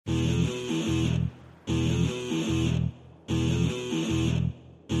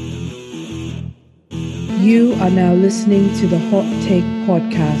You are now listening to the Hot Take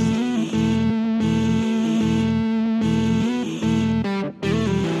Podcast.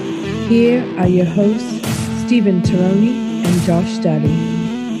 Here are your hosts, Stephen Taroni and Josh Daly.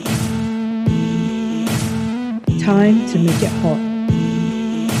 Time to make it hot.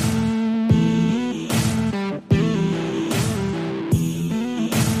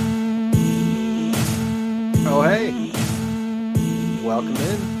 Oh, hey. Welcome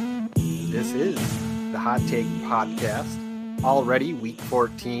in. This is the Hot Take Podcast. Already week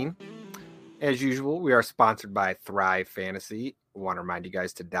 14. As usual, we are sponsored by Thrive Fantasy. I want to remind you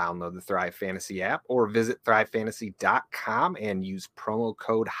guys to download the Thrive Fantasy app or visit thrivefantasy.com and use promo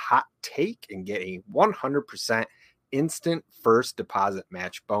code Hot Take and get a 100% instant first deposit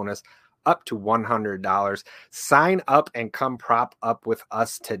match bonus up to $100. Sign up and come prop up with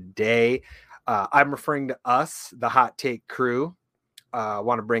us today. I'm referring to us, the Hot Take crew. I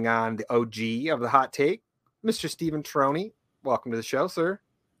want to bring on the OG of the Hot Take, Mr. Stephen Taroni. Welcome to the show, sir.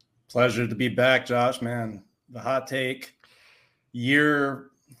 Pleasure to be back, Josh, man. The Hot Take year,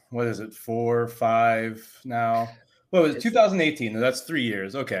 what is it, 4, 5 now? What was it, 2018? That's 3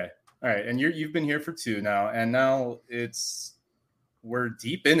 years. Okay. All right. And you've been here for 2 now. And now we're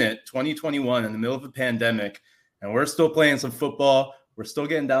deep in it, 2021, in the middle of a pandemic. And we're still playing some football. We're still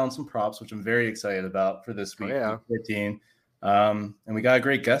getting down some props, which I'm very excited about for this week, week 14. And we got a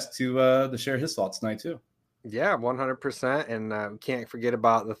great guest to share his thoughts tonight, too. Yeah, 100%. And we can't forget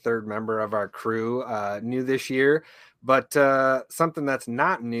about the third member of our crew, new this year. But something that's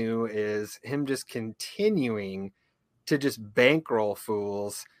not new is him just continuing to just bankroll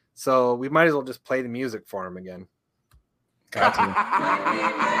fools. So we might as well just play the music for him again. Got to.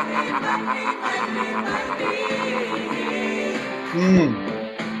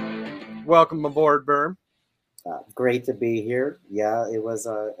 Welcome aboard, Berm. Great to be here. Yeah, it was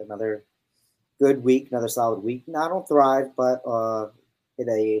another good week, another solid week. Not on Thrive, but hit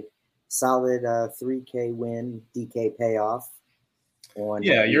a solid 3K win, DK payoff. On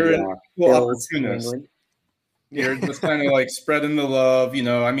you're an opportunist. You're just kind of like spreading the love,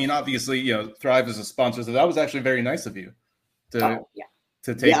 I mean, obviously, Thrive is a sponsor, so that was actually very nice of you to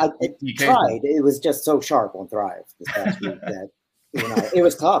take. Yeah, I tried. It was just so sharp on Thrive this past week that it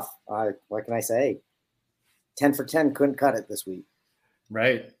was tough. What can I say? 10 for 10 couldn't cut it this week.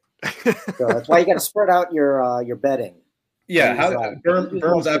 Right. So that's why you got to spread out your betting. Yeah,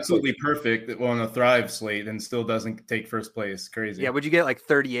 Berm's absolutely perfect on a Thrive slate and still doesn't take first place. Crazy. Yeah, would you get like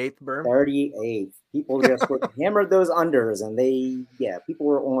 38th, Berm? 38th. People just hammered those unders, and people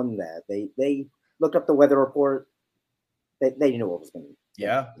were on that. They looked up the weather report. They knew what was going to be.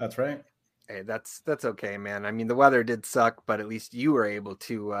 Yeah, that's right. Hey, that's okay, man. I mean, the weather did suck, but at least you were able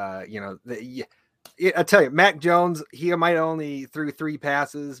to, I tell you, Mac Jones, he might only threw 3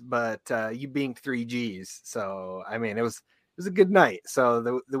 passes, but you being 3 Gs. So, I mean, it was a good night.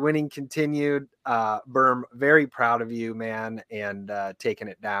 So the winning continued. Berm, very proud of you, man, and taking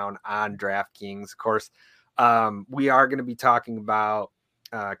it down on DraftKings. Of course, we are going to be talking about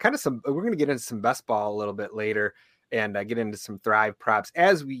we're going to get into some best ball a little bit later and get into some Thrive props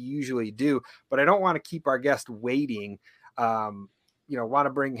as we usually do. But I don't want to keep our guest waiting. Want to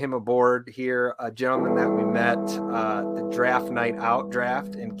bring him aboard here, a gentleman that we met the Draft Night Out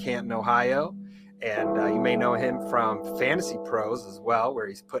draft in Canton, Ohio. And you may know him from Fantasy Pros as well, where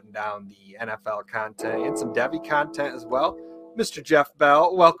he's putting down the NFL content and some Devy content as well. Mr. Jeff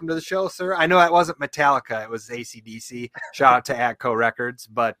Bell, welcome to the show, sir. I know that wasn't Metallica, it was AC/DC. Shout out to Atco Records,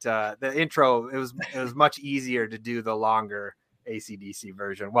 but the intro, it was much easier to do the longer AC/DC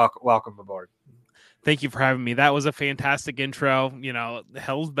version. Welcome aboard. Thank you for having me. That was a fantastic intro.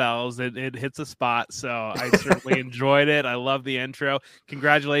 Hell's Bells, it hits a spot. So I certainly enjoyed it. I love the intro.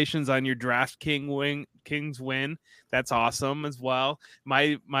 Congratulations on your Kings win. That's awesome as well.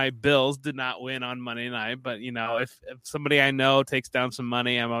 My Bills did not win on Monday night, but if somebody I know takes down some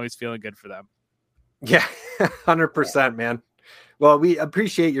money, I'm always feeling good for them. Yeah, 100%, man. Well, we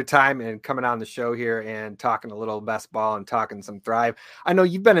appreciate your time and coming on the show here and talking a little best ball and talking some Thrive. I know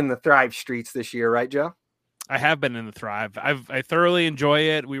you've been in the Thrive streets this year, right, Joe? I have been in the Thrive. I thoroughly enjoy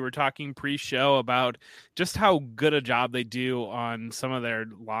it. We were talking pre-show about just how good a job they do on some of their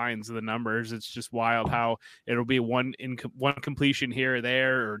lines of the numbers. It's just wild how it'll be one completion here or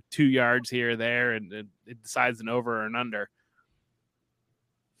there, or 2 yards here or there, and it decides an over or an under.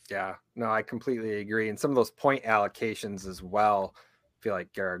 Yeah, no, I completely agree. And some of those point allocations as well, I feel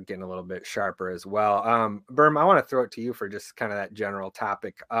like are getting a little bit sharper as well. Berm, I want to throw it to you for just kind of that general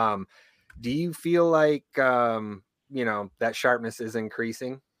topic. Do you feel like, that sharpness is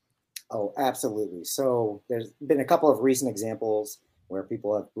increasing? Oh, absolutely. So there's been a couple of recent examples where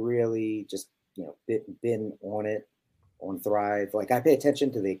people have really just been on it on Thrive. Like, I pay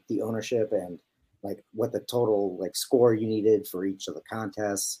attention to the ownership and like what the total like score you needed for each of the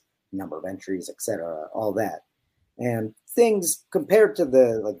contests, number of entries, etc., all that. And things compared to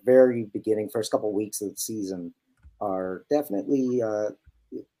the like very beginning, first couple of weeks of the season, are definitely,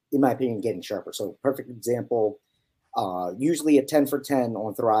 in my opinion, getting sharper. So, perfect example. Usually a 10 for 10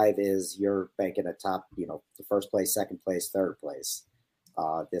 on Thrive is you're banking a top, the first place, second place, third place.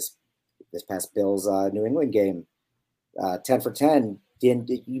 This past Bills New England game, 10 for 10,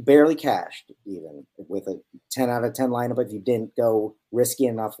 you barely cashed even with a 10 out of 10 lineup if you didn't go risky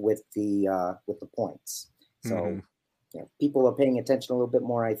enough with the points. So people are paying attention a little bit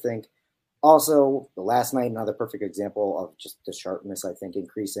more, I think. Also, the last night, another perfect example of just the sharpness, I think,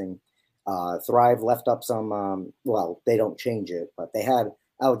 increasing. Thrive left up some, they don't change it, but they had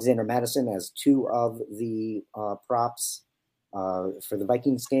Alexander Madison as two of the props for the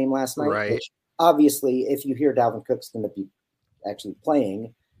Vikings game last night. Right. Which obviously, if you hear Dalvin Cook's going to be actually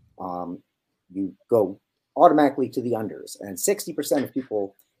playing, you go automatically to the unders. And 60% of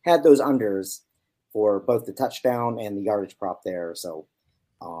people had those unders for both the touchdown and the yardage prop there. So,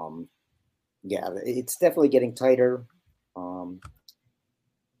 it's definitely getting tighter.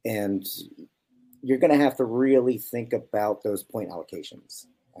 And you're going to have to really think about those point allocations,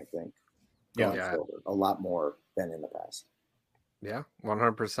 I think. Forward, a lot more than in the past. Yeah,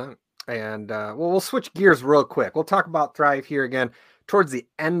 100%. And we'll switch gears real quick. We'll talk about Thrive here again towards the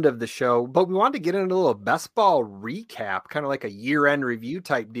end of the show, but we wanted to get into a little best ball recap, kind of like a year-end review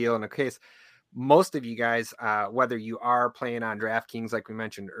type deal. In a case, most of you guys, whether you are playing on DraftKings, like we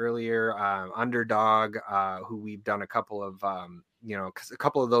mentioned earlier, Underdog, who we've done a couple of, a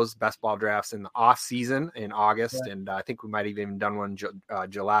couple of those best ball drafts in the off season in August. Yeah. And I think we might have even done one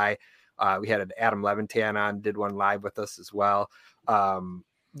July. We had Adam Levitan on, did one live with us as well.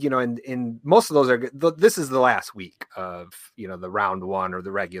 And most of those are good. This is the last week of, the round one or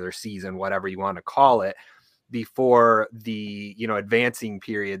the regular season, whatever you want to call it, before the, advancing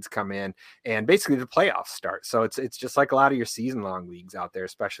periods come in and basically the playoffs start. So it's just like a lot of your season long leagues out there,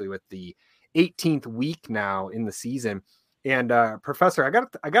 especially with the 18th week now in the season. And Professor, I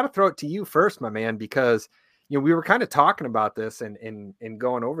got to throw it to you first, my man, because, we were kind of talking about this and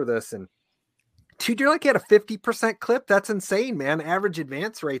going over this, and dude, you're like at a 50% clip. That's insane, man. Average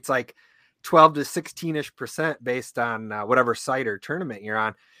advance rate's like 12 to 16% based on whatever site or tournament you're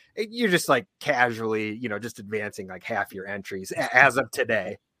on. You're just like casually, just advancing like half your entries as of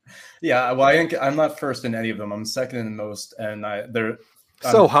today. Yeah, well, I'm not first in any of them. I'm second in the most, and they're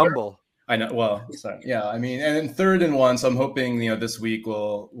so humble. I know. Well, sorry. Yeah, I mean, and then third and one. So I'm hoping this week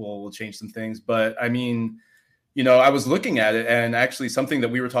we'll change some things. But I mean, I was looking at it, and actually something that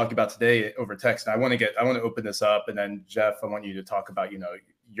we were talking about today over text. And I want to open this up, and then Jeff, I want you to talk about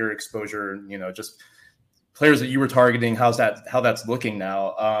your exposure, just players that you were targeting. How that's looking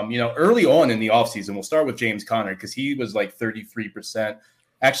now. Early on in the offseason, we'll start with James Conner because he was like 33%.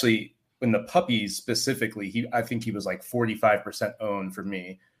 Actually, in the puppies specifically, I think he was like 45% owned for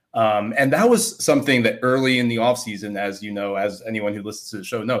me. And that was something that early in the offseason, as anyone who listens to the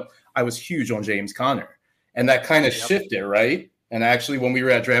show know, I was huge on James Conner. And that kind of shifted, right? And actually, when we were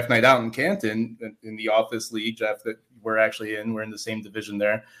at Draft Night Out in Canton, in the office league, Jeff, that we're in the same division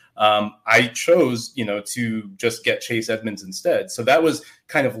there. I chose, to just get Chase Edmonds instead. So that was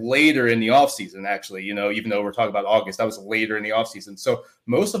kind of later in the offseason, actually, even though we're talking about August, that was later in the offseason. So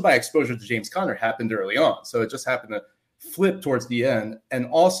most of my exposure to James Conner happened early on. So it just happened to flip towards the end. And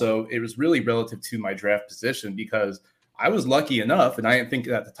also, it was really relative to my draft position because I was lucky enough, and I didn't think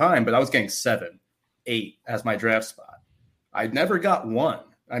at the time, but I was getting 7, 8 as my draft spot. I never got 1.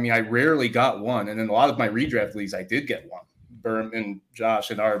 I mean, I rarely got 1. And in a lot of my redraft leagues, I did get 1. Berm and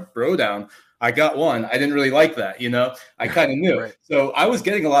Josh and our bro down, I got 1. I didn't really like that, I kind of knew. Right. So I was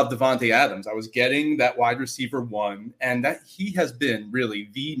getting a lot of Davante Adams. I was getting that wide receiver 1, and that he has been really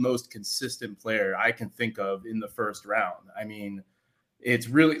the most consistent player I can think of in the first round. I mean, it's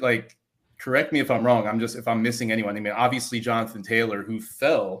really like, correct me if I'm wrong. If I'm missing anyone. I mean, obviously Jonathan Taylor, who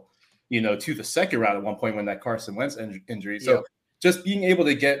fell to the second round at one point when that Carson Wentz injury. So just being able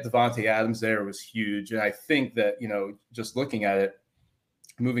to get Davante Adams there was huge. And I think that, just looking at it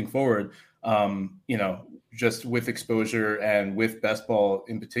moving forward, just with exposure and with best ball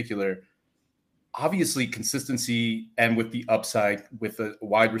in particular, obviously consistency and with the upside with a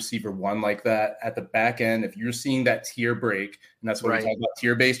wide receiver 1 like that at the back end, if you're seeing that tier break, and that's what we talk about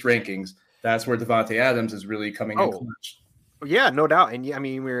tier-based rankings, that's where Davante Adams is really coming in clutch. Yeah, no doubt. And I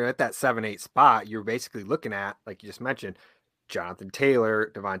mean, we were at that 7-8 spot. You're basically looking at, like you just mentioned, Jonathan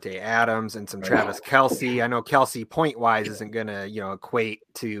Taylor, Devontae Adams, and some Right. Travis Kelce. I know Kelce point wise isn't going to, equate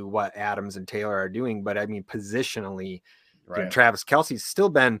to what Adams and Taylor are doing, but I mean, positionally, Travis Kelce's still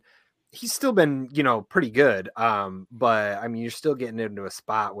been, pretty good. But I mean, you're still getting into a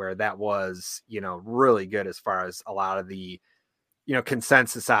spot where that was, really good as far as a lot of the,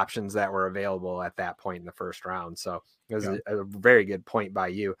 consensus options that were available at that point in the first round. So it was a very good point by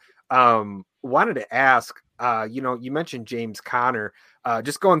you. Wanted to ask, you mentioned James Conner,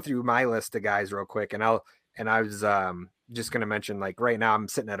 just going through my list of guys real quick. And I was, just going to mention, like, right now I'm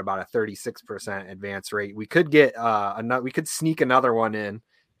sitting at about a 36% advance rate. We could get, we could sneak another one in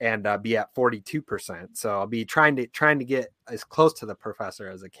and be at 42%. So I'll be trying to get as close to the professor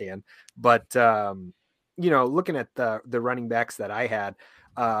as I can, but, looking at the running backs that I had,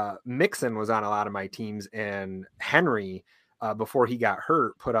 Mixon was on a lot of my teams, and Henry, before he got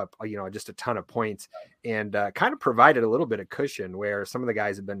hurt, put up, just a ton of points, and kind of provided a little bit of cushion where some of the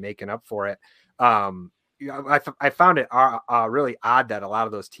guys have been making up for it. I found it really odd that a lot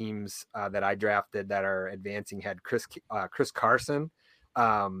of those teams that I drafted that are advancing had Chris Carson.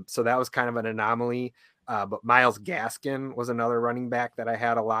 So that was kind of an anomaly. But Myles Gaskin was another running back that I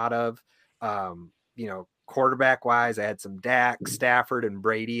had a lot of. Quarterback wise, I had some Dak, Stafford, and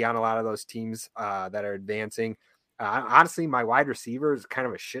Brady on a lot of those teams that are advancing. Honestly, my wide receiver is kind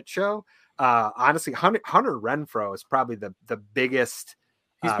of a shit show. Honestly, Hunter Renfrow is probably the biggest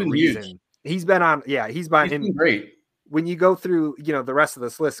reason. Huge. He's been great. When you go through, the rest of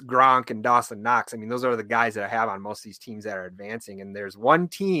this list, Gronk and Dawson Knox, I mean, those are the guys that I have on most of these teams that are advancing. And there's one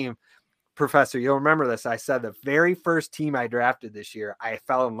team, Professor, you'll remember this. I said the very first team I drafted this year, I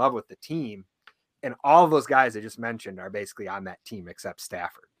fell in love with the team. And all of those guys I just mentioned are basically on that team except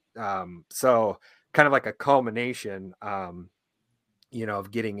Stafford. So kind of like a culmination,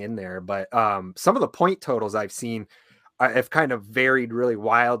 of getting in there. But some of the point totals I've seen have kind of varied really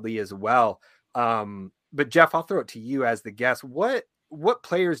wildly as well. But Jeff, I'll throw it to you as the guest. What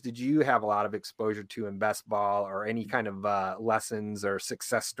players did you have a lot of exposure to in best ball, or any kind of lessons or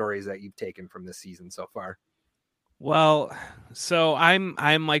success stories that you've taken from this season so far? Well, so I'm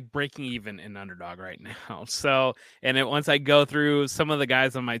like breaking even in Underdog right now. So, and once I go through some of the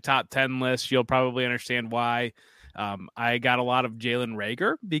guys on my top 10 list, you'll probably understand why. I got a lot of Jalen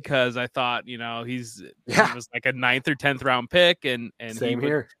Reagor because I thought, he was like a 9th or 10th round pick, and Same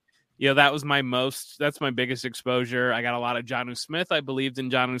here. That's my biggest exposure. I got a lot of Jonnu Smith. I believed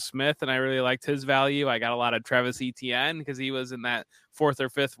in Jonnu Smith, and I really liked his value. I got a lot of Travis Etienne because he was in that 4th or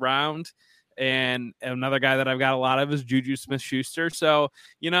 5th round. And another guy that I've got a lot of is Juju Smith-Schuster. So,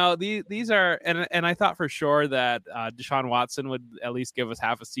 these are, and I thought for sure that Deshaun Watson would at least give us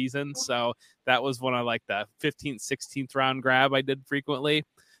half a season. So that was one of like the 15th, 16th round grab I did frequently.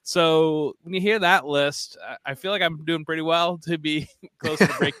 So when you hear that list, I feel like I'm doing pretty well to be close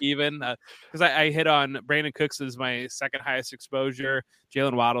to break even, because I hit on Brandon Cooks as my 2nd highest exposure.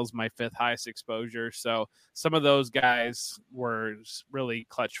 Jalen Waddle's my 5th highest exposure. So some of those guys were really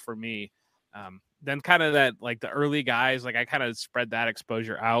clutch for me. Then kind of that, like the early guys, like I kind of spread that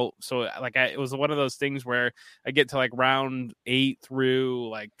exposure out. So like it was one of those things where I get to like round 8 through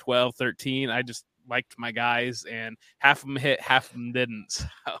like 12, 13. I just liked my guys, and half of them hit, half of them didn't. So.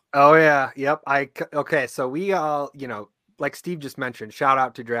 Oh yeah. Yep. Okay. So we all, like Steve just mentioned, shout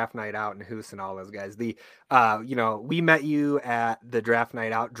out to Draft Night Out and Hoos and all those guys. We met you at the Draft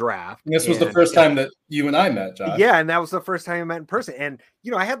Night Out draft. This was the first time that you and I met, Josh. Yeah, and that was the first time I met in person. And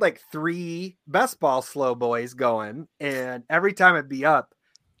I had like 3 best ball slow boys going, and every time it'd be up,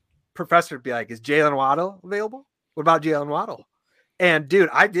 Professor would be like, "Is Jalen Waddle available? What about Jalen Waddle?" And dude,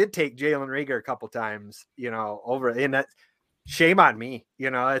 I did take Jalen Reagor a couple times, over, and that. Shame on me.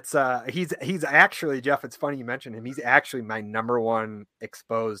 It's he's actually, Jeff, it's funny you mentioned him. He's actually my number 1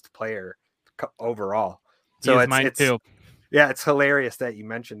 exposed player overall. So it's mine too. Yeah, it's hilarious that you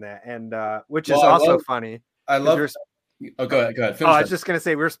mentioned that. And which is also funny. I love go ahead. I was just gonna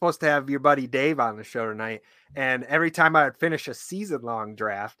say, we were supposed to have your buddy Dave on the show tonight. And every time I would finish a season-long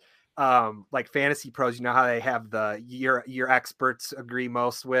draft, like Fantasy Pros, how they have the your experts agree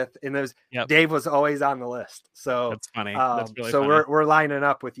most with, and those Dave was always on the list. So that's funny. That's really so funny. we're lining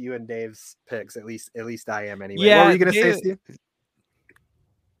up with you and Dave's picks. At least I am anyway. Yeah, what were you gonna say, Steve?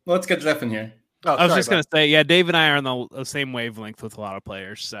 Well, let's get Jeff in here. I was just gonna say, yeah, Dave and I are on the same wavelength with a lot of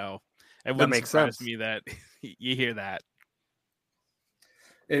players, so it wouldn't surprise me that you hear that.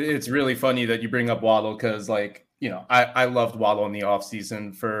 It's really funny that you bring up Waddle, because I loved Waddle in the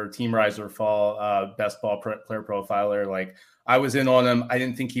offseason for Team Rise or Fall, best ball player profiler. Like, I was in on him. I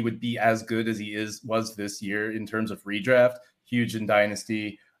didn't think he would be as good as he was this year in terms of redraft, huge in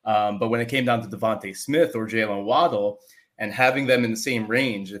Dynasty. But when it came down to Devontae Smith or Jalen Waddle, and having them in the same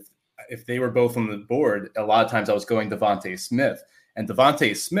range. If they were both on the board, a lot of times I was going Devontae Smith, and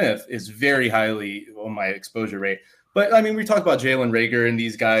Devontae Smith is very highly on my exposure rate. But I mean, we talked about Jalen Reagor and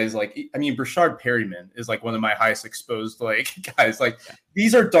these guys. Like, I mean, Brashard Perryman is like one of my highest exposed guys. Like,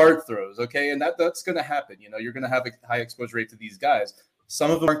 these are dart throws, okay, and that's going to happen. You're going to have a high exposure rate to these guys.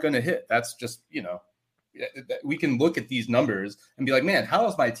 Some of them aren't going to hit. That's just we can look at these numbers and be like, man, how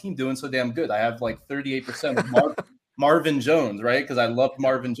is my team doing so damn good? I have like 38% of Marvin Jones, right? Because I love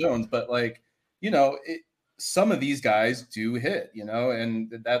Marvin Jones, but some of these guys do hit,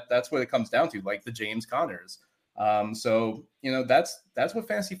 and that's what it comes down to, like the James Connors. So that's what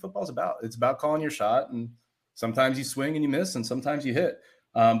fantasy football is about. It's about calling your shot, and sometimes you swing and you miss, and sometimes you hit.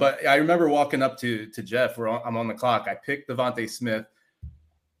 But I remember walking up to Jeff where I'm on the clock. I picked Devontae Smith.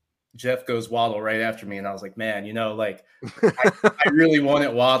 Jeff goes Waddle right after me, and I was like, man, I really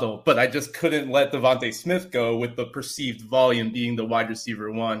wanted Waddle, but I just couldn't let Devontae Smith go with the perceived volume being the wide receiver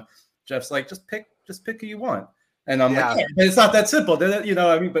one. Jeff's like, just pick who you want. And I'm like, it's not that simple. But you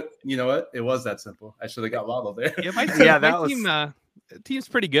know what? It was that simple. I should have got Waddle there. Yeah, my team, team's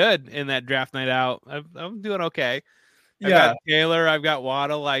pretty good in that draft night out. I'm doing okay. I've got Taylor. I've got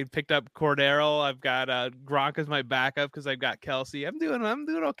Waddle. I picked up Cordero. I've got Gronk as my backup because I've got Kelsey. I'm doing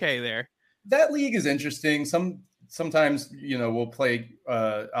okay there. That league is interesting. Sometimes we'll play.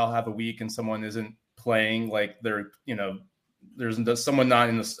 I'll have a week and someone isn't playing. Like there's someone not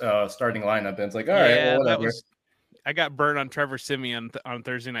in the starting lineup, and it's like, all right, well, whatever. I got burnt on Trevor Siemian on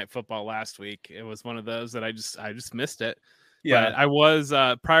Thursday Night Football last week. It was one of those that I just missed it. Yeah, but I was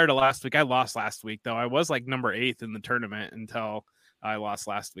prior to last week. I lost last week though. I was like number 8 in the tournament until I lost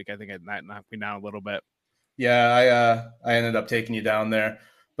last week. I think that knocked me down a little bit. Yeah, I ended up taking you down there.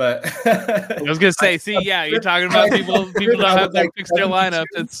 But I was gonna say, you're talking about people don't have that fixed their lineup.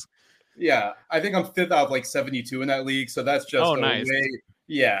 I think I'm 5th out of like 72 in that league. So that's just nice.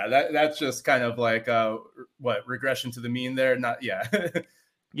 That's just kind of like regression to the mean there.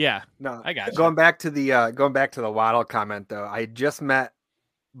 Yeah, no, I got you. Going back to the Waddle comment though, I just met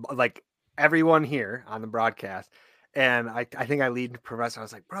like everyone here on the broadcast, and I think I lead the professor. I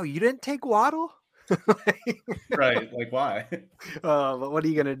was like, bro, you didn't take Waddle? Right? Like why? But what are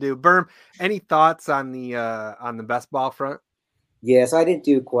you gonna do, Berm? Any thoughts on the best ball front? Yes, I didn't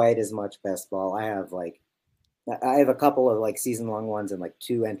do quite as much best ball. I have a couple of like season long ones and like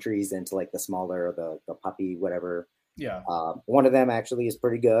 2 entries into like the smaller, the puppy, whatever. Yeah. One of them actually is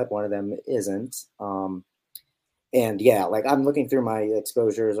pretty good. One of them isn't. And like I'm looking through my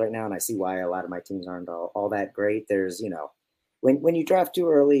exposures right now and I see why a lot of my teams aren't all that great. There's, when you draft too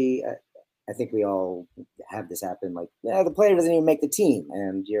early, I think we all have this happen. Like, the player doesn't even make the team.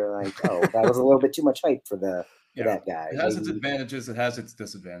 And you're like, oh, that was a little bit too much hype for that guy. It has its advantages. It has its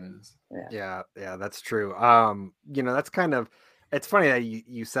disadvantages. Yeah, that's true. That's kind of, it's funny that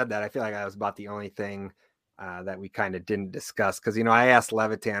you said that. I feel like that was about the only thing that we kind of didn't discuss. Cause I asked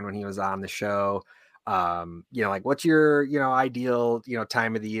Levitan when he was on the show, like what's your, ideal,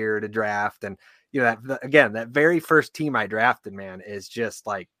 time of the year to draft. And, that very first team I drafted, man, is just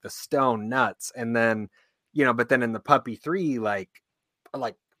like the stone nuts. And then, but then in the puppy 3, like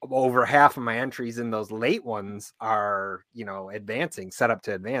over half of my entries in those late ones are, set up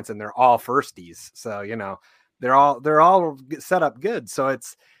to advance, and they're all firsties. So, they're all set up good. So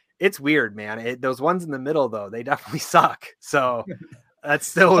it's weird, man. Those ones in the middle though, they definitely suck. So that's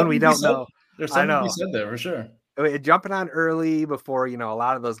still when we don't know. There's something to be said there for sure. Jumping on early before, a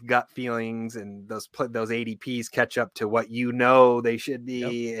lot of those gut feelings and those ADPs catch up to what, they should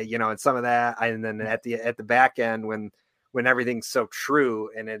be, and some of that. And then at the back end, when everything's so true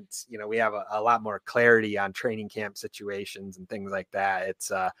and it's, we have a lot more clarity on training camp situations and things like that.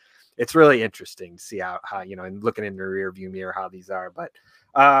 It's really interesting to see how, and looking in the rear view mirror, how these are. But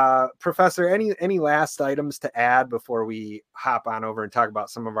Professor, any last items to add before we hop on over and talk about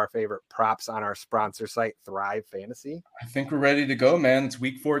some of our favorite props on our sponsor site, Thrive Fantasy? I think we're ready to go, man. It's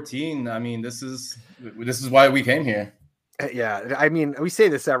week 14. I mean, this is why we came here. Yeah, I mean, we say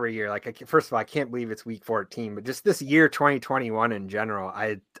this every year. Like, first of all, I can't believe it's week 14, but just this year, 2021 in general,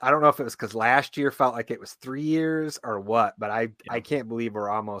 I don't know if it was because last year felt like it was 3 years or what, but I can't believe we're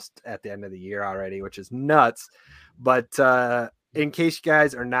almost at the end of the year already, which is nuts. But in case you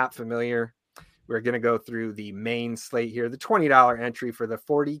guys are not familiar, we're going to go through the main slate here, the $20 entry for the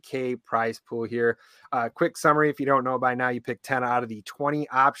 40K prize pool here. Quick summary. If you don't know by now, you pick 10 out of the 20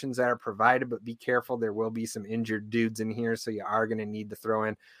 options that are provided, but be careful. There will be some injured dudes in here. So you are going to need to throw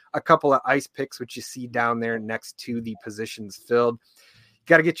in a couple of ice picks, which you see down there next to the positions filled.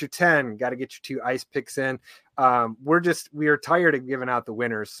 Got to get your 10, got to get your 2 ice picks in. We are tired of giving out the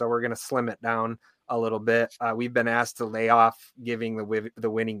winners, so we're going to slim it down a little bit. We've been asked to lay off giving the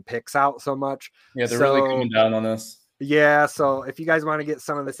winning picks out so much. Yeah, they're really coming down on this. Yeah, so if you guys want to get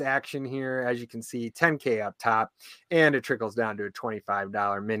some of this action here, as you can see, $10K up top, and it trickles down to a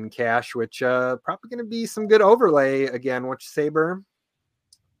 $25 min cash, which probably going to be some good overlay again. What you say, Berm?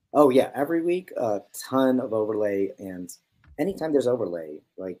 Oh yeah, every week a ton of overlay, and anytime there's overlay,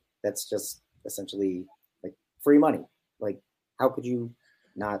 like that's just essentially like free money. Like, how could you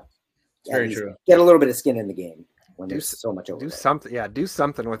not Very true. Get a little bit of skin in the game when there's so much overlay? Do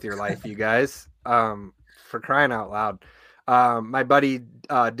something with your life, you guys. For crying out loud. My buddy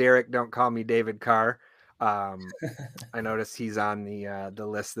Derek, don't call me David Carr. I noticed he's on the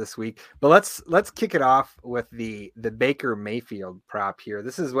list this week. But let's kick it off with the Baker Mayfield prop here.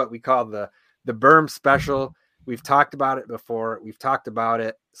 This is what we call the Berm special. We've talked about it before. We've talked about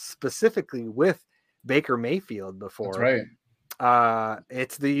it specifically with Baker Mayfield before. That's right.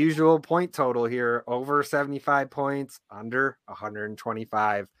 It's the usual point total here: over 75 points, under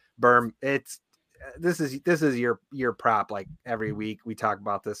 125. Berm, this is your prop. Like every week we talk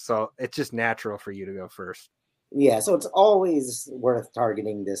about this, so it's just natural for you to go first. Yeah, so it's always worth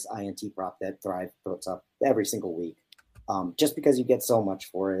targeting this INT prop that Thrive puts up every single week, just because you get so much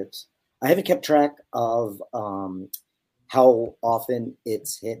for it. I haven't kept track of how often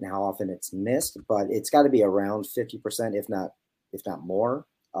it's hit and how often it's missed, but it's got to be around 50%, if not more,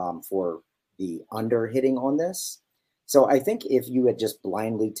 for the under hitting on this. So I think if you had just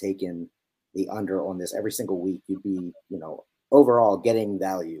blindly taken the under on this every single week, you'd be, overall getting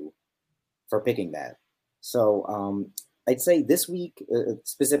value for picking that. So I'd say this week,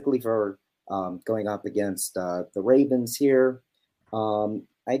 specifically for going up against the Ravens here,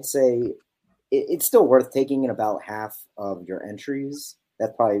 I'd say it's still worth taking in about half of your entries.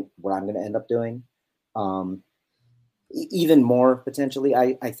 That's probably what I'm going to end up doing. Even more potentially,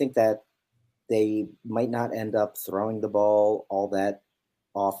 I think that they might not end up throwing the ball all that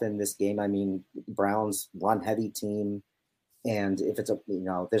often this game. I mean, Browns run heavy team, and if it's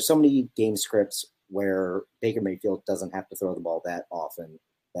there's so many game scripts where Baker Mayfield doesn't have to throw the ball that often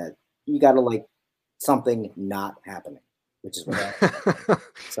that you got to like something not happening, which is what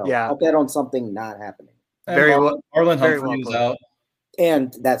so yeah, I'll bet on something not happening. And very well. Marlon Humphrey is out,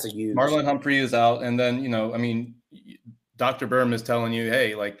 and that's a huge. Marlon Humphrey is out, and then Dr. Berm is telling you,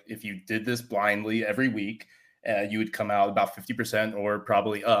 hey, like if you did this blindly every week, you would come out about 50% or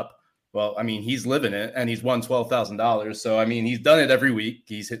probably up. Well, I mean, he's living it, and he's won $12,000. So, I mean, he's done it every week.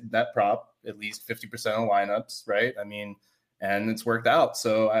 He's hit that prop at least 50% of lineups, right? I mean, and it's worked out.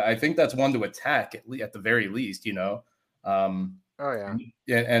 So I think that's one to attack at the very least, Oh, yeah.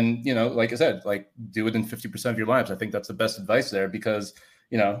 And like I said, like do it in 50% of your lineups. I think that's the best advice there because,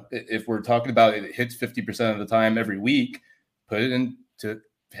 if we're talking about it hits 50% of the time every week, put it into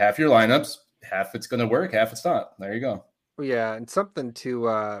half your lineups. Half it's going to work, half it's not. There you go. Yeah, and something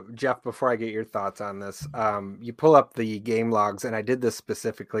to Jeff, before I get your thoughts on this, you pull up the game logs, and I did this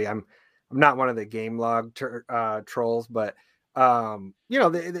specifically. I'm not one of the game log trolls, but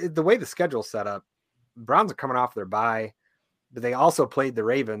the way the schedule's set up, Browns are coming off their bye, but they also played the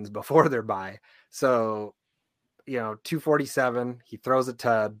Ravens before their bye. So, 247, he throws a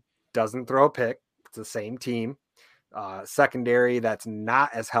tud, doesn't throw a pick. It's the same team. Secondary that's not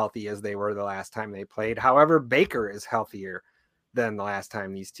as healthy as they were the last time they played. However, Baker is healthier than the last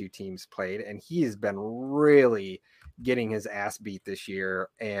time these two teams played, and he has been really getting his ass beat this year.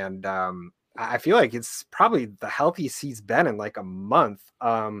 And I feel like it's probably the healthiest he's been in like a month.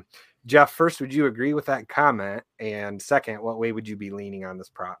 Jeff, first, would you agree with that comment? And second, what way would you be leaning on this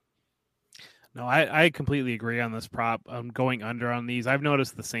prop? No, I completely agree on this prop. Going under on these. I've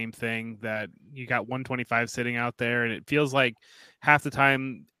noticed the same thing, that you got 125 sitting out there, and it feels like half the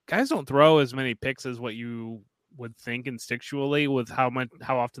time guys don't throw as many picks as what you would think instinctually with how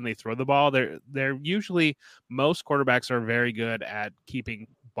often they throw the ball. They're usually, most quarterbacks are very good at keeping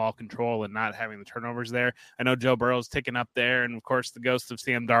ball control and not having the turnovers there. I know Joe Burrow's ticking up there, and of course the ghost of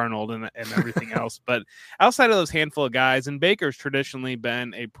Sam Darnold and everything else. But outside of those handful of guys, and Baker's traditionally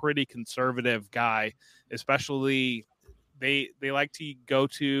been a pretty conservative guy, especially they like to go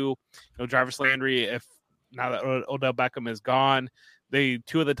to Jarvis Landry. If now that Odell Beckham is gone,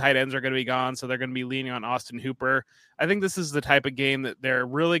 two of the tight ends are going to be gone, so they're going to be leaning on Austin Hooper. I think this is the type of game that they're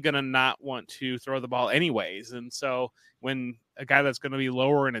really going to not want to throw the ball anyways. And so when a guy that's going to be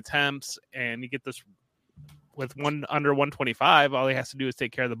lower in attempts and you get this with one under 125, all he has to do is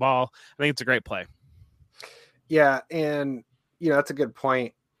take care of the ball. I think it's a great play. Yeah. And, that's a good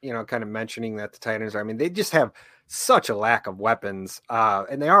point, kind of mentioning that the Titans they just have such a lack of weapons,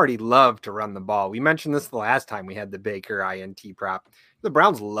 and they already love to run the ball. We mentioned this the last time we had the Baker INT prop. the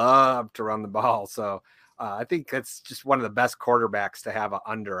Browns love to run the ball. So I think that's just one of the best quarterbacks to have an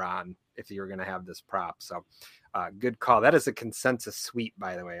under on if you're going to have this prop. So good call. That is a consensus sweep,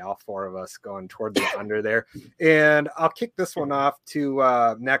 by the way. All four of us going towards the under there. And I'll kick this one off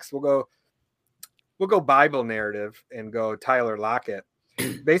to next. We'll go Bible narrative and go Tyler Lockett.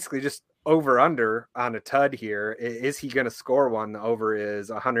 Basically just over under on a tud here. Is he going to score one? The over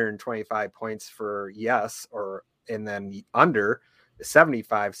is 125 points for yes, and then the under is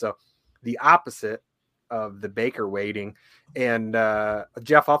 75. So the opposite of the Baker waiting. And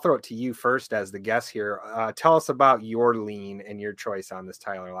Jeff, I'll throw it to you first as the guest here. Tell us about your lean and your choice on this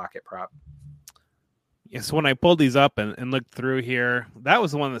Tyler Lockett prop. Yes, when I pulled these up and looked through here, that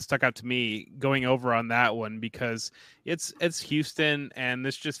was the one that stuck out to me going over on that one, because it's Houston, and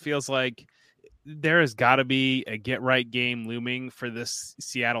this just feels like there has got to be a get right game looming for this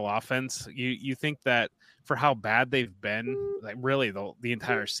Seattle offense. You think that for how bad they've been, like really the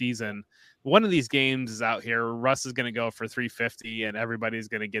entire season, one of these games is out here. Russ is going to go for 350 and everybody's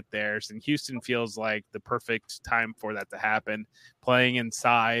going to get theirs. And Houston feels like the perfect time for that to happen, playing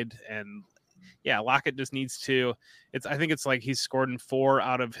inside. And yeah, Lockett just needs to, I think it's like he's scored in 4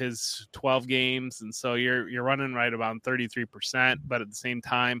 out of his 12 games. And so you're running right about 33%, but at the same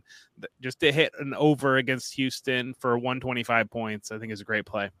time, just to hit an over against Houston for 125 points, I think is a great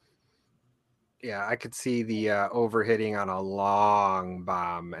play. Yeah, I could see the over hitting on a long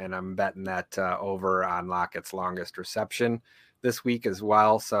bomb, and I'm betting that over on Lockett's longest reception this week as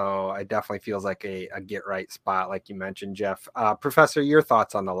well. So it definitely feels like a get right spot, like you mentioned, Jeff. Professor, your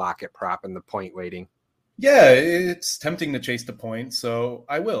thoughts on the Lockett prop and the point waiting? Yeah, it's tempting to chase the point, so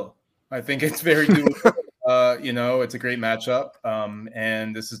I will. I think it's very doable. It's a great matchup,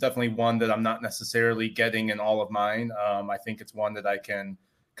 and this is definitely one that I'm not necessarily getting in all of mine. I think it's one that I can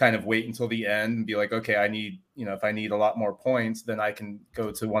kind of wait until the end and be like, okay, I need, if I need a lot more points, then I can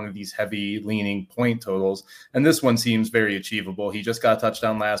go to one of these heavy leaning point totals. And this one seems very achievable. He just got a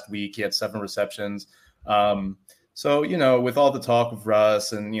touchdown last week. He had 7 receptions. So, with all the talk of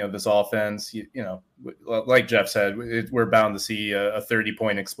Russ and, this offense, like Jeff said, we're bound to see a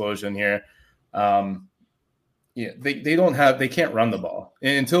 30-point explosion here. They can't run the ball.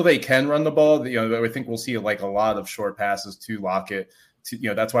 And until they can run the ball, I think we'll see like a lot of short passes to Lockett.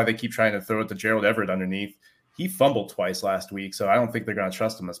 That's why they keep trying to throw it to Gerald Everett underneath. He fumbled twice last week, so I don't think they're going to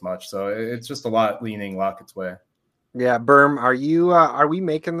trust him as much. So it's just a lot leaning Lockett's way. Yeah, Berm, are we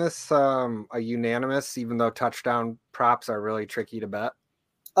making this a unanimous, even though touchdown props are really tricky to bet?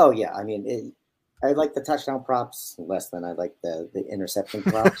 Oh yeah, I mean, I like the touchdown props less than I like the interception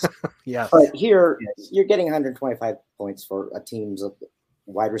props. Yeah, but here you're getting 125 points for a team's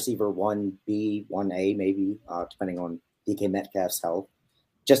wide receiver 1B, 1A, maybe depending on DK Metcalf's health,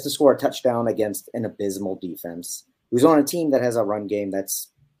 just to score a touchdown against an abysmal defense who's on a team that has a run game that's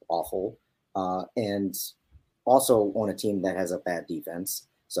awful, and also on a team that has a bad defense.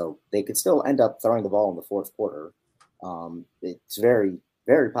 So they could still end up throwing the ball in the fourth quarter. It's very,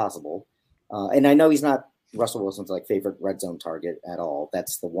 very possible. And I know he's not Russell Wilson's favorite red zone target at all.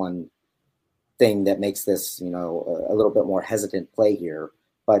 That's the one thing that makes this, a little bit more hesitant play here.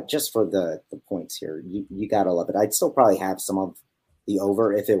 But just for the points here, you got to love it. I'd still probably have some of the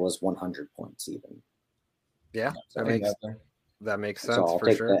over if it was 100 points even. Yeah, that makes sense. So I'll for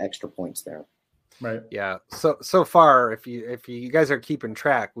take sure. the extra points there. Right. Yeah. So far, if you guys are keeping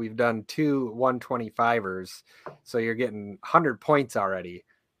track, we've done 2 125ers. So you're getting 100 points already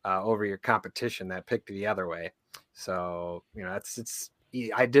over your competition that picked the other way. So,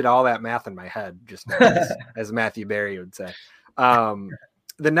 I did all that math in my head, just as Matthew Berry would say.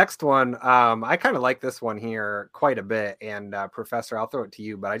 The next one, I kind of like this one here quite a bit. And Professor, I'll throw it to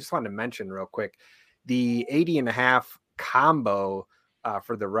you, but I just wanted to mention real quick, the 80.5 combo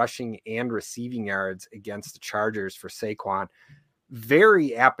for the rushing and receiving yards against the Chargers for Saquon.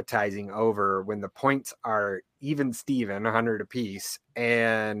 Very appetizing over when the points are even Steven, 100 apiece.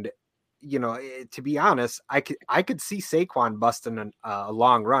 And, to be honest, I could see Saquon busting a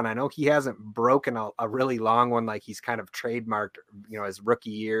long run. I know he hasn't broken a really long one like he's kind of trademarked, his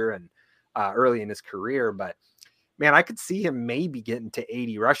rookie year and early in his career. But, man, I could see him maybe getting to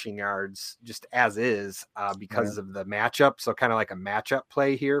 80 rushing yards just as is because of the matchup. So kind of like a matchup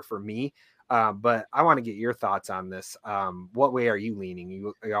play here for me. But I want to get your thoughts on this. What way are you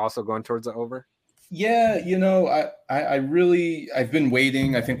leaning? Are you also going towards the over? Yeah, I've been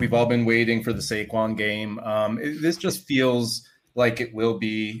waiting. I think we've all been waiting for the Saquon game. This just feels like it will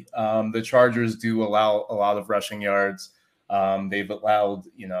be. The Chargers do allow a lot of rushing yards. They've allowed,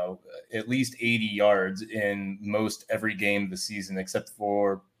 at least 80 yards in most every game this season, except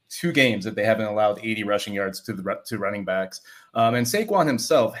for 2 games that they haven't allowed 80 rushing yards to running backs. And Saquon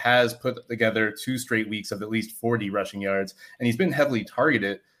himself has put together 2 straight weeks of at least 40 rushing yards, and he's been heavily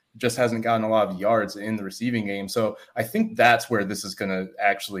targeted, just hasn't gotten a lot of yards in the receiving game. So I think that's where this is going to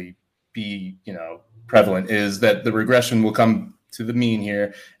actually be, prevalent, is that the regression will come to the mean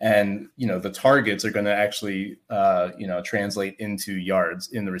here, and the targets are going to actually translate into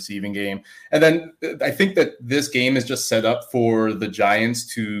yards in the receiving game. And then I think that this game is just set up for the Giants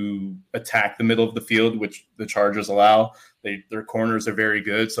to attack the middle of the field, which the Chargers allow. Their corners are very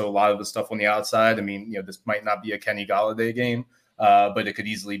good, so a lot of the stuff on the outside, this might not be a Kenny Golladay game, but it could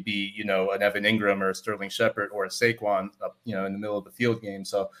easily be an Evan Ingram or a Sterling Shepard or a Saquon in the middle of the field game.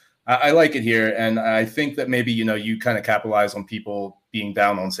 So I like it here, and I think that maybe you kind of capitalize on people being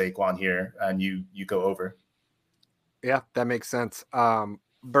down on Saquon here, and you go over. Yeah, that makes sense.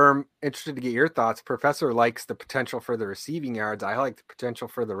 Berm, interested to get your thoughts. Professor likes the potential for the receiving yards. I like the potential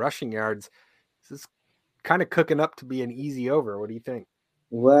for the rushing yards. This is kind of cooking up to be an easy over. What do you think?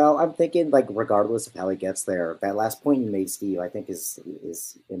 Well, I'm thinking, like, regardless of how he gets there, that last point you made, Steve, I think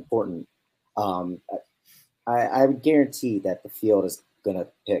is important. I would guarantee that the field is going to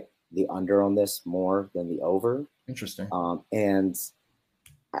pick the under on this more than the over. Interesting. And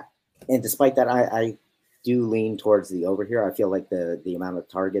despite that, I do lean towards the over here. I feel like the amount of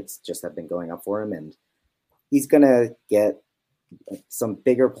targets just have been going up for him, and he's going to get some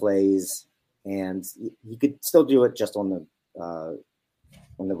bigger plays, and he could still do it just on the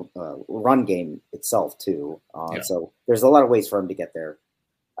run game itself too. So there's a lot of ways for him to get there.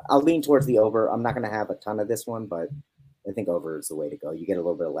 I'll lean towards the over. I'm not going to have a ton of this one, but I think over is the way to go. You get a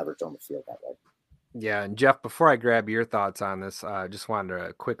little bit of leverage on the field that way. Yeah, and Jeff, before I grab your thoughts on this, I just wanted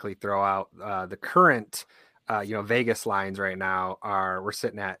to quickly throw out the current, Vegas lines right now we're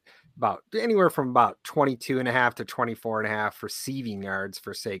sitting at about anywhere from about 22.5 to 24.5 receiving yards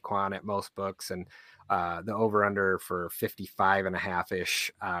for Saquon at most books, and the over under for 55.5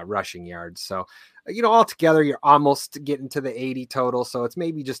 ish rushing yards. So, altogether you're almost getting to the 80 total. So it's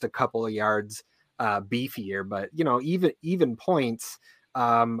maybe just a couple of yards beefier, but even points.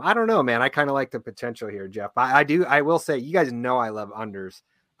 I don't know, man. I kind of like the potential here, Jeff. I do. I will say, you guys know I love unders.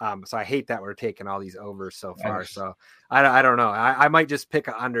 So I hate that we're taking all these overs so far. So I don't know. I might just pick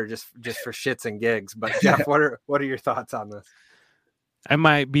an under just for shits and gigs. But Jeff, what are your thoughts on this? I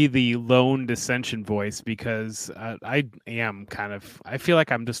might be the lone dissension voice because I feel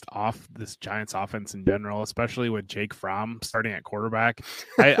like I'm just off this Giants offense in general, especially with Jake Fromm starting at quarterback.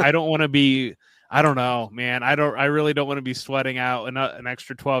 I don't want to be. I don't know, man. I really don't want to be sweating out an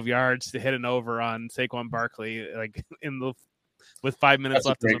extra 12 yards to hit an over on Saquon Barkley, like with 5 minutes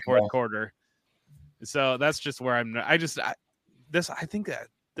left in the fourth quarter. So that's just where I'm. I think that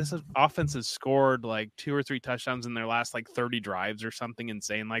this offense has scored like 2 or 3 touchdowns in their last like 30 drives or something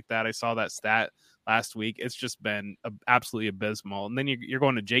insane like that. I saw that stat last week. It's just been absolutely abysmal. And then you're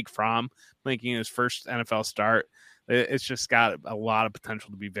going to Jake Fromm making his first NFL start. It's just got a lot of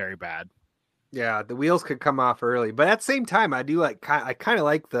potential to be very bad. Yeah, the wheels could come off early, but at the same time, I kind of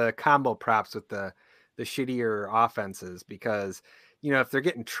like the combo props with the shittier offenses, because if they're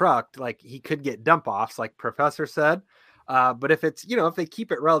getting trucked, like he could get dump offs, like Professor said. But if it's if they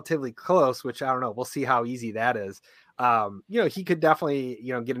keep it relatively close, which I don't know, we'll see how easy that is. He could definitely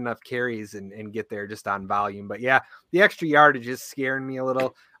get enough carries and get there just on volume. But yeah, the extra yardage is scaring me a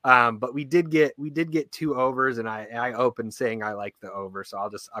little. But we did get 2 overs, and I opened saying I like the over, so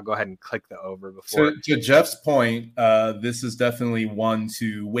I'll go ahead and click the over before. To Jeff's point, this is definitely one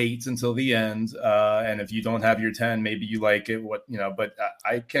to wait until the end, and if you don't have your 10, maybe you like it. But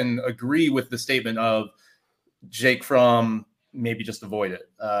I can agree with the statement of Jake Fromm, maybe just avoid it.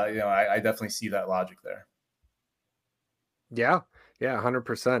 I definitely see that logic there. Yeah,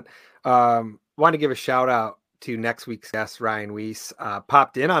 100%. Want to give a shout out to next week's guest, Ryan Weiss,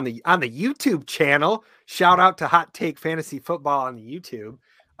 popped in on the YouTube channel. Shout out to Hot Take Fantasy Football on the YouTube.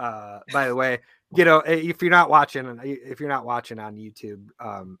 By the way, if you're not watching on YouTube,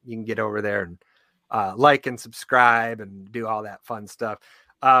 you can get over there and like and subscribe and do all that fun stuff.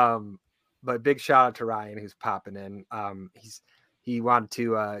 But big shout out to Ryan, who's popping in. He wanted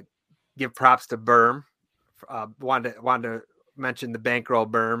to give props to Berm. Wanted to mention the bankroll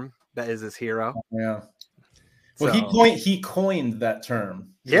Berm. That is his hero. Yeah. Well, he coined that term.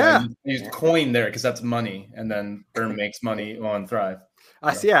 Yeah, he's coined there because that's money, and then Berm makes money on Thrive.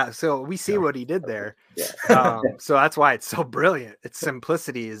 So we see what he did there. So that's why it's so brilliant. Its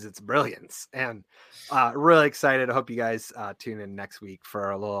simplicity is its brilliance, and really excited. I hope you guys tune in next week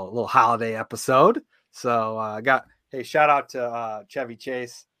for a little holiday episode. So shout out to Chevy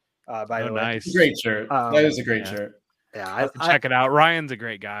Chase. By the way, nice, great shirt. That is a great shirt. Yeah, check it out. Ryan's a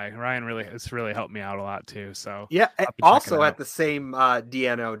great guy. Ryan it's really helped me out a lot too. So yeah. I'll have to check Also it at out. the same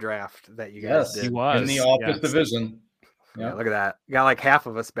DNO draft that you guys Yes, did. He was in the office yes. division. Yeah, look at that. Got like half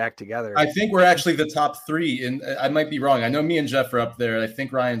of us back together. I think we're actually the top 3. And I might be wrong. I know me and Jeff are up there. I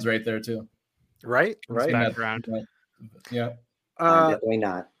think Ryan's right there too. Right. Right. Background. Yeah. I'm definitely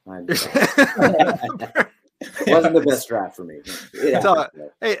not. Wasn't the best draft for me.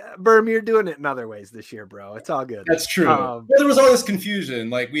 Hey, Berm, you're doing it in other ways this year, bro. It's all good. That's true. There was all this confusion.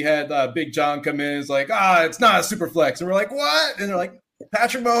 Like we had Big John come in. It's like, it's not a super flex. And we're like, what? And they're like,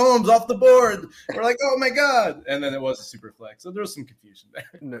 Patrick Mahomes off the board. We're like, oh my God. And then it was a super flex. So there was some confusion there.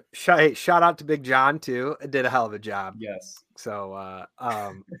 No, shout out to Big John too. Did a hell of a job. Yes. So,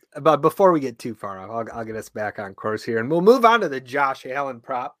 but before we get too far off, I'll get us back on course here, and we'll move on to the Josh Allen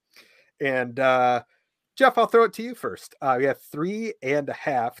prop. And Jeff, I'll throw it to you first. We have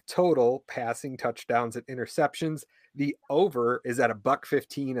 3.5 total passing touchdowns and interceptions. The over is at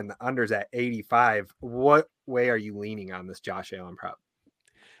 $1.15 and the under's at 85. What way are you leaning on this Josh Allen prop?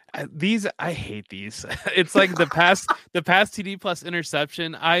 I hate these. It's like the pass TD plus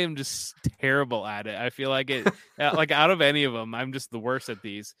interception. I am just terrible at it. I feel like it, like out of any of them, I'm just the worst at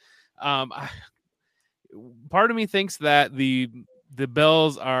these. Part of me thinks that the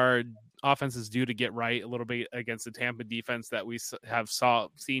Bills are offenses due to get right a little bit against the Tampa defense that we have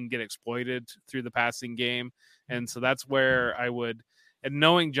seen get exploited through the passing game. And so that's where I would, and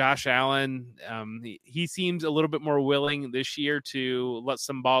knowing Josh Allen, he seems a little bit more willing this year to let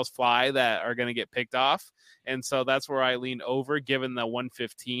some balls fly that are going to get picked off. And so that's where I lean over, given the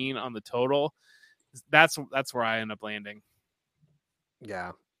 115 on the total. That's where I end up landing.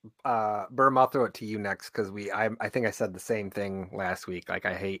 Yeah. Berm, I'll throw it to you next because I think I said the same thing last week. Like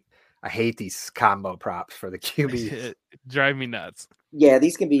I hate these combo props for the QBs. Drive me nuts. Yeah,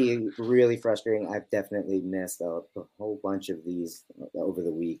 these can be really frustrating. I've definitely missed a whole bunch of these over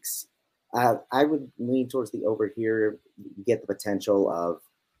the weeks. I would lean towards the over here. You get the potential of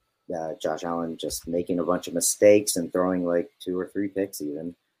Josh Allen just making a bunch of mistakes and throwing like 2 or 3 picks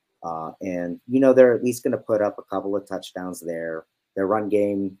even. And, they're at least going to put up a couple of touchdowns there. Their run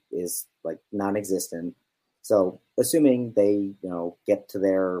game is like non-existent. So assuming they, get to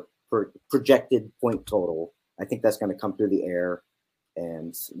their projected point total, I think that's going to come through the air.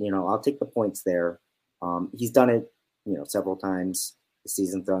 And, I'll take the points there. He's done it, several times this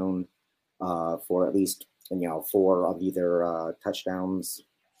season, thrown for at least, 4 of either touchdowns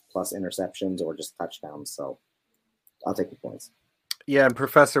plus interceptions or just touchdowns. So I'll take the points. Yeah. And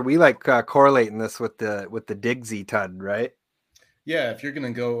Professor, we like correlating this with the Diggsy Tud, right? Yeah, if you're going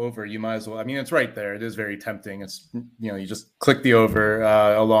to go over, you might as well. I mean, it's right there. It is very tempting. It's, you just click the over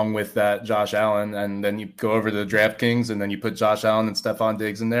along with that Josh Allen, and then you go over to the DraftKings, and then you put Josh Allen and Stephon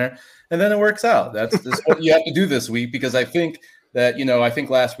Diggs in there, and then it works out. That's what you have to do this week, because I think that, I think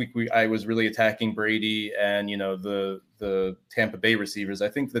last week I was really attacking Brady and, the Tampa Bay receivers. I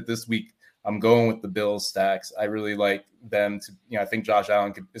think that this week I'm going with the Bills stacks. I really like them to, I think Josh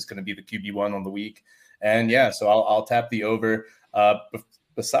Allen is going to be the QB1 on the week. And yeah, so I'll tap the over.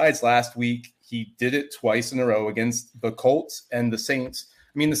 Besides last week, he did it twice in a row against the Colts and the Saints.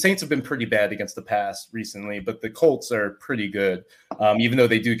 I mean, the Saints have been pretty bad against the pass recently, but the Colts are pretty good, even though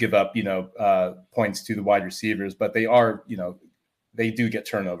they do give up, points to the wide receivers, but they are, they do get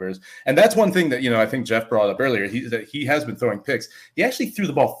turnovers. And that's one thing that, I think Jeff brought up earlier. He has been throwing picks. He actually threw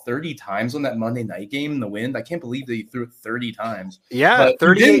the ball 30 times on that Monday night game in the wind. I can't believe that he threw it 30 times. Yeah, but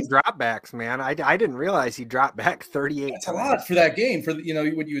 38 dropbacks, man. I didn't realize he dropped back 38 That's times. A lot for that game, for,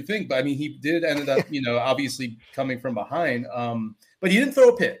 what you would think. But, I mean, he did ended up, obviously coming from behind. But he didn't throw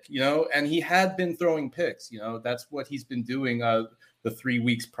a pick, and he had been throwing picks. That's what he's been doing the 3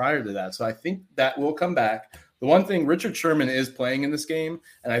 weeks prior to that. So I think that will come back. The one thing, Richard Sherman is playing in this game,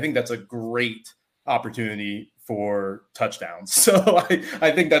 and I think that's a great opportunity for touchdowns. So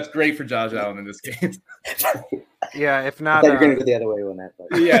I think that's great for Josh Allen in this game. Yeah, if not, you're going to go the other way on that.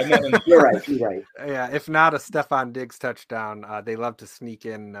 But... Yeah, no. You're right. Yeah, if not a Stephon Diggs touchdown, they love to sneak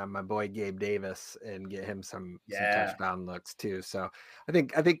in my boy Gabe Davis and get him some touchdown looks too. So I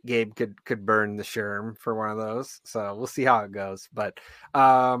think Gabe could burn the Sherm for one of those. So we'll see how it goes. But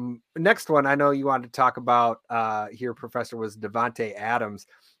next one, I know you wanted to talk about here, Professor, was Devontae Adams.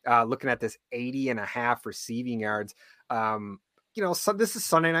 Looking at this 80.5 receiving yards. So this is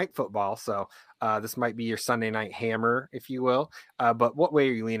Sunday Night Football, so this might be your Sunday night hammer, if you will. But what way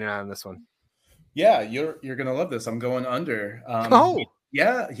are you leaning on this one? Yeah, you're gonna love this. I'm going under.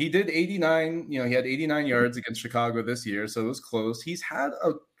 Yeah, he did 89. He had 89 yards against Chicago this year, so it was close. He's had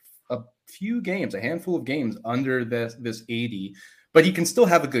a few games, a handful of games under this 80. but he can still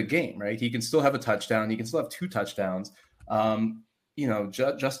have a good game, right? He can still have a touchdown. He can still have 2 touchdowns.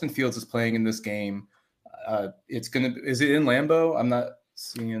 Justin Fields is playing in this game. Is it in Lambeau? I'm not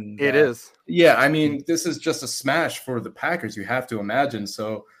seeing that. It is. Yeah, I mean, this is just a smash for the Packers, you have to imagine.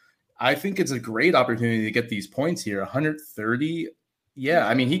 So I think it's a great opportunity to get these points here. 130. Yeah,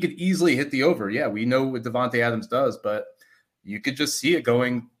 I mean, he could easily hit the over. Yeah, we know what Davante Adams does, but you could just see it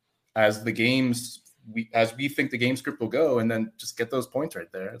going as the games, as we think the game script will go, and then just get those points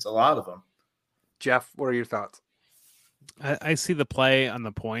right there. It's a lot of them. Jeff, what are your thoughts? I see the play on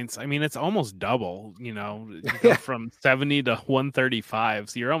the points. I mean, it's almost double, you go from 70 to 135.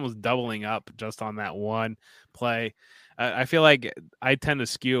 So you're almost doubling up just on that one play. I feel like I tend to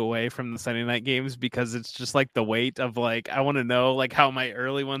skew away from the Sunday night games because it's just like the weight of like, I want to know like how my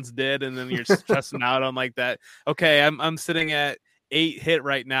early ones did. And then you're stressing out on like that. Okay, I'm sitting at 8 hit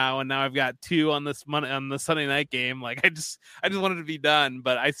right now, and now I've got 2 on this on the Sunday night game. Like I just wanted to be done,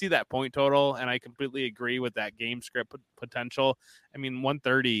 but I see that point total, and I completely agree with that game script potential. I mean,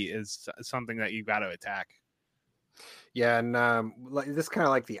 130 is something that you've got to attack. Yeah, and this kind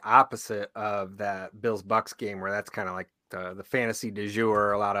of like the opposite of that Bills Bucks game, where that's kind of like the fantasy du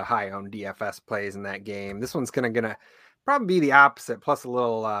jour. A lot of high owned DFS plays in that game. This one's gonna probably be the opposite, plus a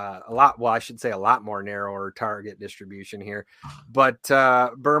lot more narrower target distribution here. But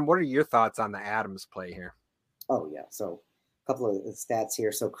Berm, what are your thoughts on the Adams play here? Oh yeah, so a couple of stats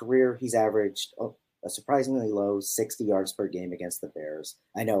here. So career, he's averaged a surprisingly low 60 yards per game against the Bears.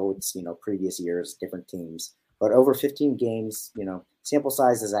 I know it's previous years, different teams, but over 15 games, sample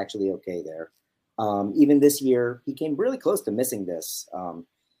size is actually okay there. Even this year, he came really close to missing this.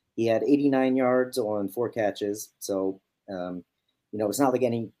 He had 89 yards on 4 catches, so it's not like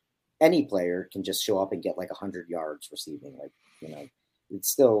any player can just show up and get like 100 yards receiving. Like, it's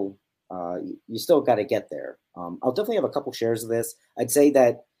still, you still got to get there. I'll definitely have a couple shares of this. I'd say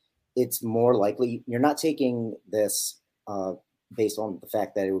that it's more likely you're not taking this based on the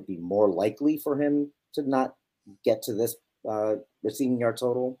fact that it would be more likely for him to not get to this receiving yard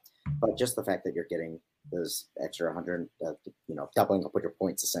total, but just the fact that you're getting those extra 100, doubling up with your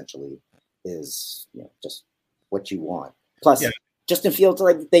points essentially is, just what you want. Plus, Justin Fields,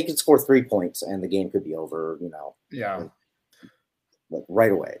 like they could score 3 points and the game could be over, like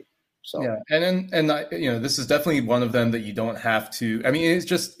right away. So yeah, and this is definitely one of them that you don't have to. I mean,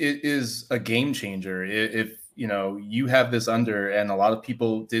 it is a game changer if you have this under, and a lot of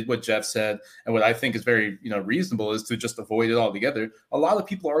people did what Jeff said, and what I think is very reasonable is to just avoid it altogether. A lot of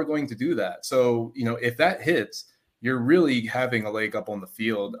people are going to do that. So if that hits, you're really having a leg up on the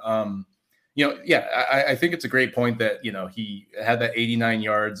field. I think it's a great point that, he had that 89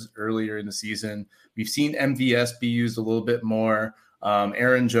 yards earlier in the season. We've seen MVS be used a little bit more.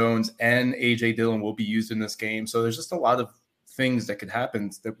 Aaron Jones and AJ Dillon will be used in this game. So there's just a lot of things that could happen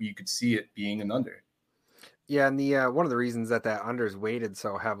that you could see it being an under. Yeah. And the, one of the reasons that under is weighted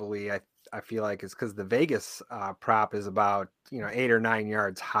so heavily, I feel like is because the Vegas prop is about, 8 or 9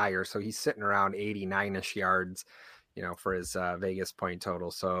 yards higher. So he's sitting around 89-ish yards, for his Vegas point total.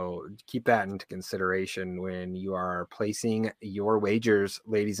 So keep that into consideration when you are placing your wagers,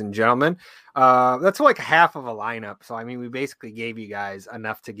 ladies and gentlemen. That's like half of a lineup. So, I mean, we basically gave you guys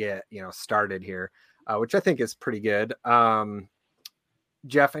enough to get, started here, which I think is pretty good.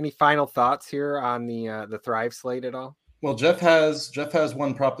 Jeff, any final thoughts here on the Thrive slate at all? Well, Jeff has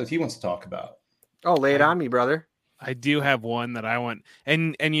one prop that he wants to talk about. Oh, lay it on me, brother. I do have one that I want,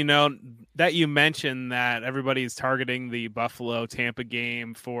 and that you mentioned that everybody's targeting the Buffalo Tampa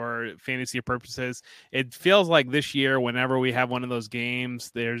game for fantasy purposes. It feels like this year, whenever we have one of those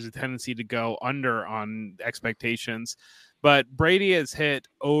games, there's a tendency to go under on expectations. But Brady has hit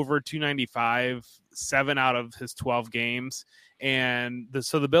over 295 7 out of his 12 games. And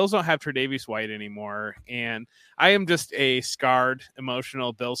so the Bills don't have Tre'Davious White anymore. And I am just a scarred,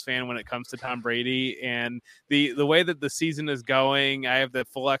 emotional Bills fan when it comes to Tom Brady. And the way that the season is going, I have the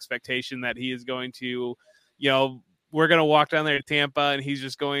full expectation that he is going to, we're going to walk down there to Tampa and he's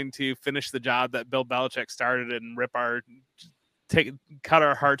just going to finish the job that Bill Belichick started and cut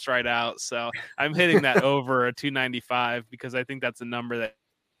our hearts right out. So I'm hitting that over a 295 because I think that's a number that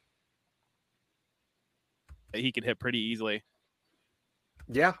he could hit pretty easily.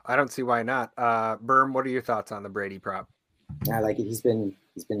 Yeah, I don't see why not. Berm, what are your thoughts on the Brady prop? I like it. He's been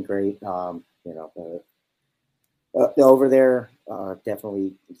great. The over there,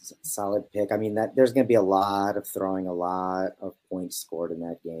 definitely solid pick. I mean, that there's going to be a lot of throwing, a lot of points scored in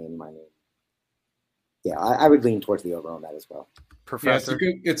that game. I mean, I would lean towards the over on that as well. Professor,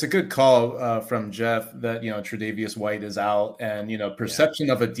 it's a good call from Jeff that Tre'Davious White is out, and perception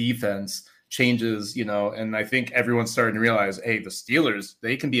of a defense changes, and I think everyone's starting to realize, hey, the Steelers,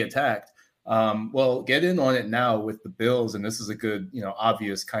 they can be attacked. Well, get in on it now with the Bills, and this is a good,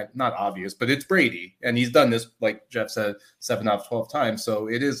 obvious not obvious, but it's Brady, and he's done this, like Jeff said, 7 out of 12 times, so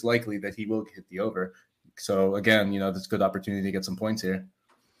it is likely that he will hit the over. So again, that's a good opportunity to get some points here.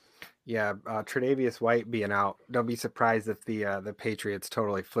 Yeah, Tre'Davious White being out, don't be surprised if the Patriots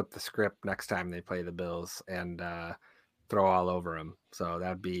totally flip the script next time they play the Bills and throw all over them. So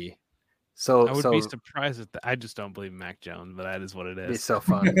that'd be so. I would be surprised if I just don't believe Mac Jones, but that is what it is. Be so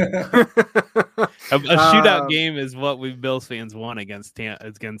fun. A shootout game is what we Bills fans won against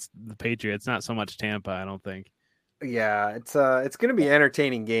the Patriots. Not so much Tampa, I don't think. Yeah, it's going to be an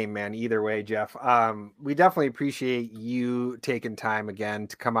entertaining game, man. Either way, Jeff. We definitely appreciate you taking time again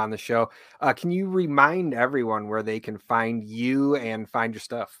to come on the show. Can you remind everyone where they can find you and find your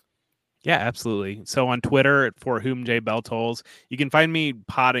stuff? Yeah, absolutely. So on Twitter at For Whom J Bell Tolls, you can find me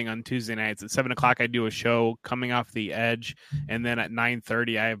potting on Tuesday nights at 7:00. I do a show Coming Off the Edge, and then at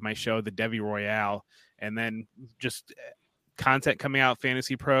 9:30 I have my show The Debbie Royale, and then just content coming out,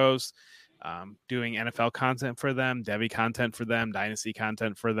 Fantasy Pros, doing NFL content for them, Debbie content for them, Dynasty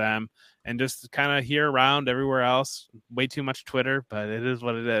content for them, and just kind of here around everywhere else. Way too much Twitter, but it is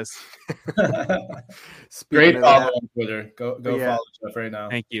what it is. Great follow on Twitter. Go follow Jeff right now.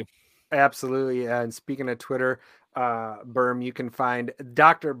 Thank you. Absolutely. And speaking of Twitter, Berm, you can find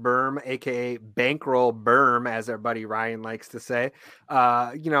Dr. Berm, aka Bankroll Berm, as our buddy Ryan likes to say,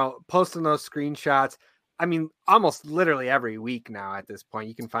 posting those screenshots. I mean, almost literally every week now at this point.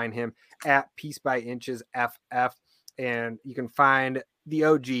 You can find him at Piece by Inches FF, and you can find the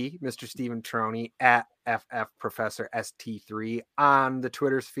OG, Mr. Steven Teroni, at FF Professor ST3 on the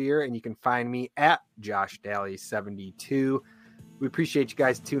Twitter sphere, and you can find me at Josh Daly 72. We appreciate you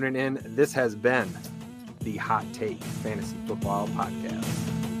guys tuning in. This has been the Hot Take Fantasy Football Podcast.